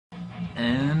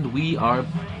And we are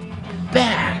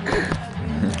back!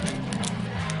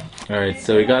 Alright,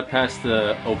 so we got past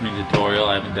the opening tutorial.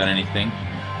 I haven't done anything.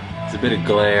 It's a bit of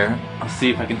glare. I'll see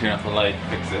if I can turn off the light and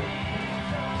fix it.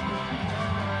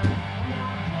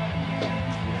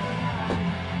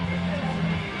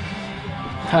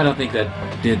 I don't think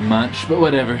that did much, but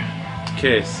whatever.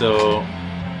 Okay, so...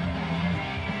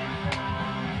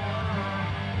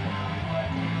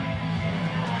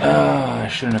 I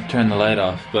shouldn't have turned the light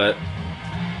off, but...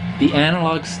 The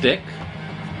analog stick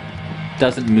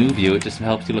doesn't move you, it just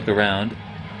helps you look around.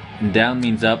 And down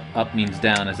means up, up means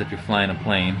down, as if you're flying a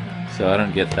plane. So I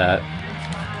don't get that.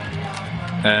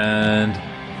 And...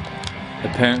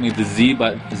 apparently the Z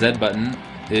button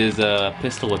is a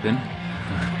pistol whipping.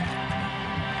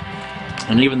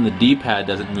 And even the D-pad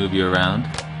doesn't move you around.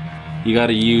 You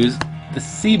gotta use the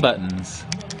C buttons.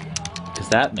 Because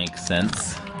that makes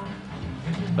sense.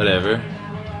 Whatever.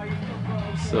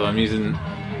 So I'm using...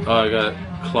 oh, I got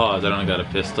claws, I don't got a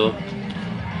pistol.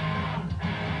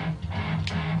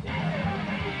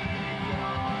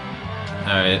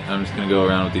 Alright, I'm just gonna go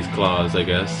around with these claws, I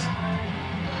guess.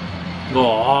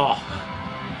 Oh!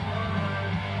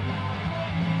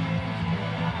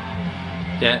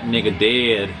 That nigga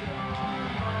dead.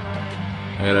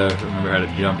 I gotta remember how to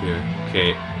jump here.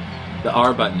 Okay. The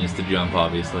R button is to jump,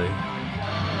 obviously.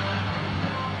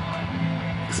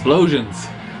 Explosions!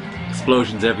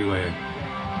 Explosions everywhere.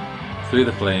 Through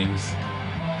the flames.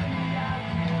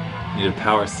 Need a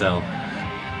power cell.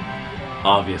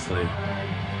 Obviously.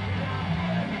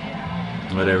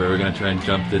 Whatever, we're gonna try and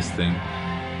jump this thing.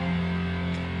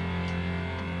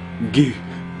 Gee.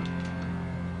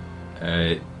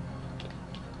 Alright.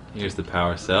 Here's the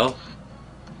power cell.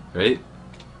 Right?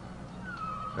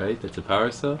 Right? That's a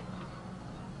power cell?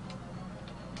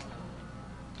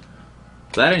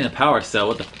 That ain't a power cell,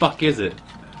 what the fuck is it?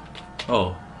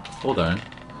 Oh, hold on.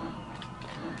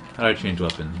 How do I change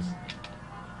weapons?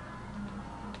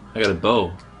 I got a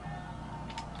bow.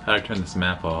 How do I turn this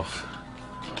map off?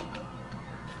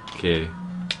 Okay.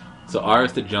 So R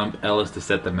is to jump, L is to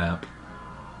set the map.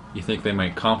 You think they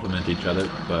might complement each other,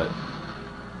 but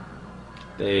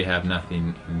they have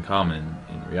nothing in common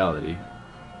in reality.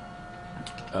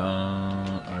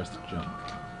 R is to jump.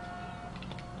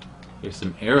 Here's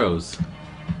some arrows.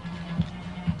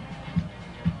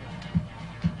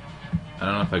 I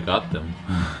don't know if I got them.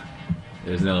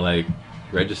 There's no, like,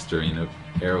 registering of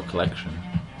arrow collection.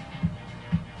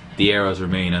 The arrows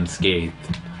remain unscathed.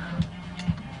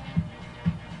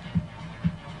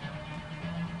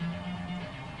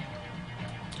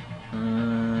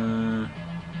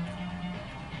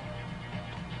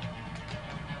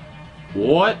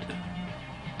 What?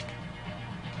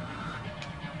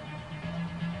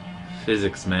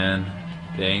 Physics, man.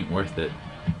 They ain't worth it.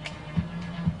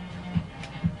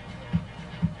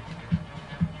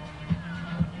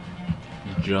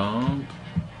 Jump.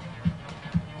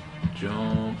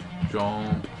 Jump.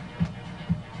 Jump.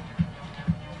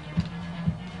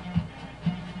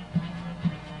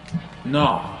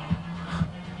 No.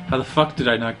 How the fuck did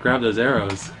I not grab those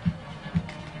arrows?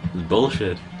 This is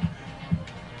bullshit.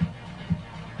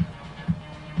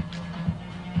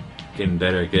 Getting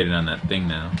better at getting on that thing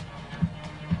now.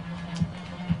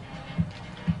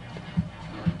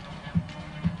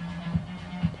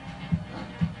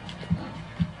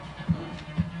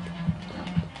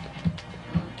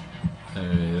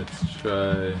 Alright, let's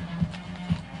try...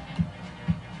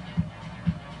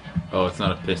 oh, it's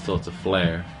not a pistol, it's a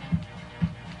flare.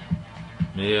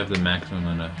 Maybe I have the maximum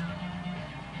on a...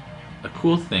 the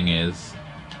cool thing is...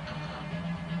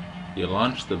 you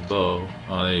launch the bow.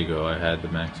 Oh, there you go. I had the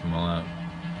maximum out.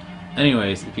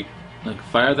 Anyways, if you like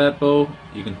fire that bow,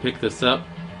 you can pick this up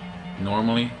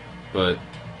normally, but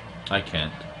I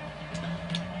can't.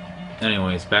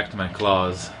 Anyways, back to my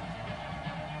claws.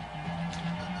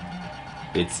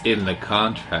 It's in the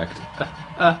contract.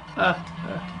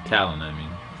 Talon, I mean.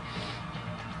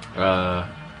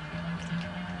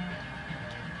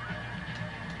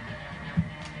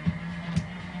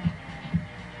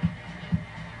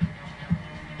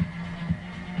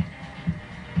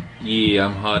 Yeah,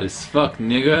 I'm hot as fuck,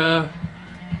 nigga.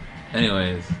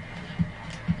 Anyways,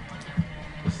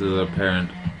 this is an apparent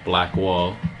black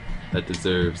wall that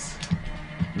deserves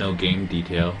no game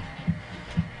detail.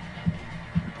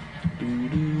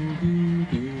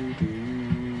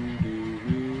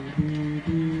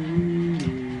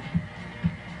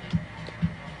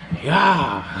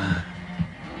 Yeah!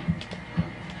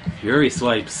 Fury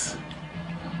swipes.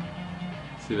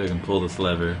 Let's see if I can pull this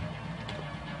lever.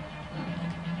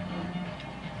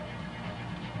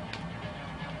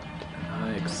 And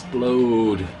I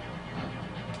explode.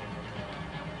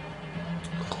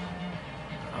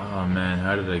 Oh man,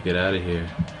 how did I get out of here?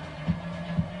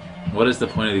 What is the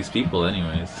point of these people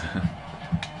anyways?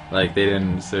 Like, they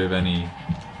didn't serve any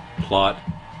plot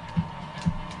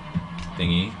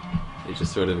thingy. It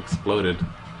just sort of exploded.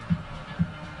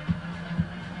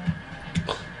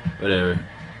 Whatever.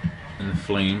 And the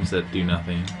flames that do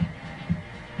nothing.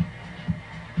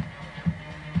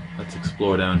 Let's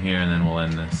explore down here and then we'll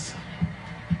end this.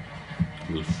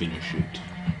 We'll finish it.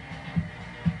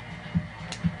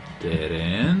 Dead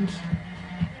end.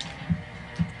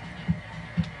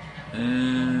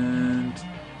 And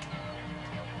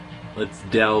let's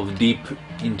delve deep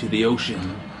into the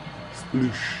ocean.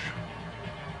 Sploosh.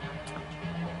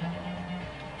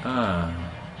 Ah.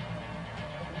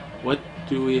 What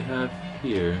do we have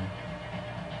here?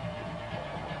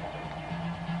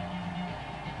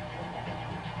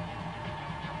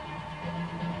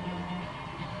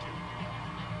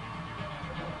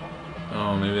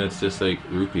 Oh, maybe that's just like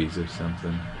rupees or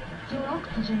something. Your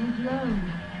oxygen is low.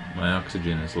 My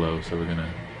oxygen is low, so we're gonna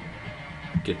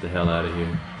get the hell out of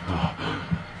here.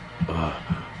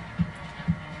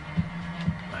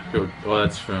 Well,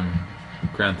 that's from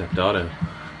Grand Theft Auto.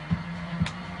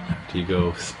 After you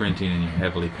go sprinting and you're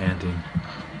heavily panting.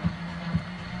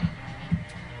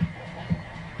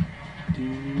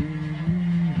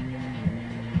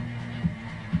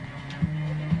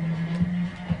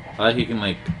 I like you can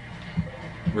like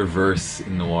reverse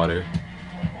in the water.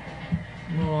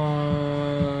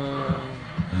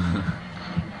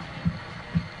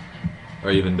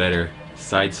 Or even better,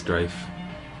 side strife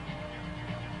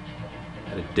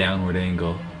at a downward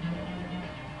angle.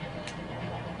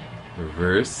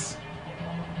 Reverse,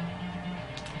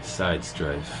 side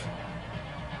strife.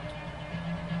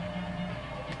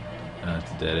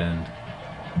 That's a dead end.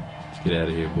 Let's get out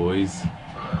of here, boys.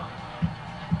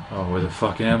 Oh, where the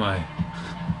fuck am I?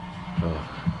 Oh,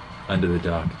 under the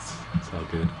dock. It's all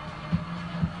good.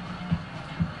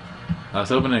 I was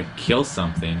hoping to kill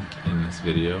something in this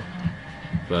video,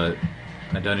 but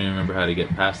I don't even remember how to get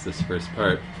past this first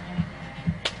part.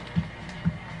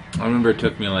 I remember it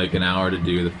took me like an hour to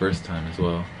do the first time as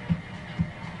well.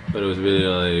 But it was really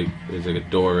like, there's like a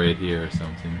door right here or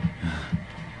something.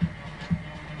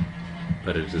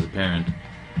 But it is apparent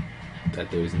that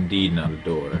there's indeed not a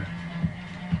door.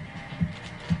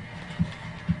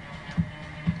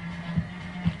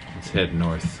 Let's head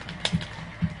north.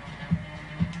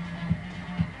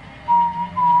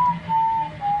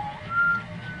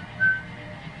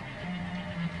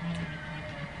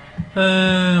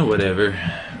 Whatever.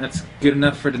 That's good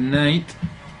enough for tonight.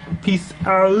 Peace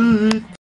out.